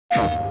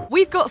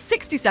We've got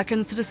 60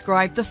 seconds to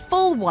describe the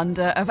full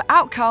wonder of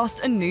Outcast: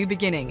 A New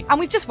Beginning, and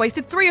we've just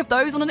wasted 3 of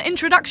those on an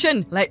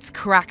introduction. Let's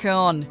crack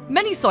on.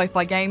 Many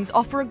sci-fi games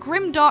offer a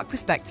grim, dark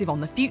perspective on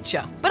the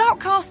future, but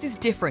Outcast is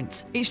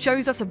different. It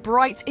shows us a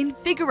bright,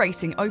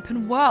 invigorating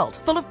open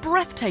world full of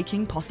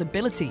breathtaking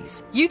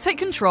possibilities. You take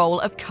control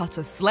of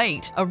Cutter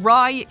Slade, a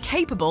wry,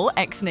 capable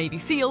ex-Navy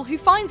SEAL who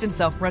finds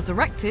himself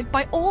resurrected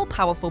by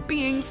all-powerful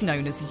beings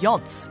known as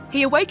Yods.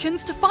 He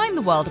awakens to find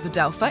the world of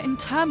Adelpha in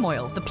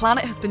turmoil. The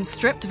planet has been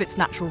stripped of its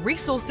natural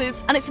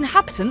resources, and its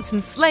inhabitants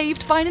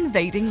enslaved by an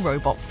invading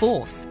robot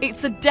force.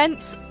 It's a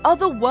dense,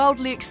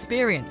 otherworldly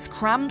experience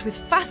crammed with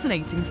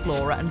fascinating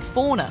flora and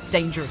fauna,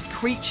 dangerous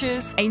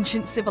creatures,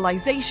 ancient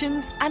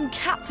civilizations, and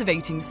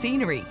captivating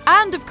scenery.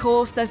 And of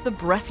course, there's the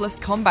breathless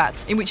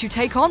combat, in which you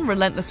take on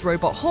relentless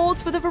robot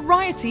hordes with a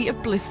variety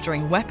of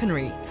blistering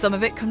weaponry. Some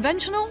of it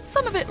conventional,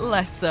 some of it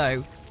less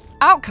so.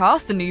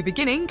 Outcast: A New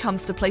Beginning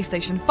comes to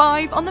PlayStation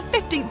 5 on the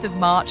 15th of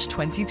March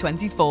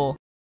 2024.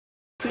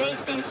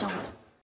 PlayStation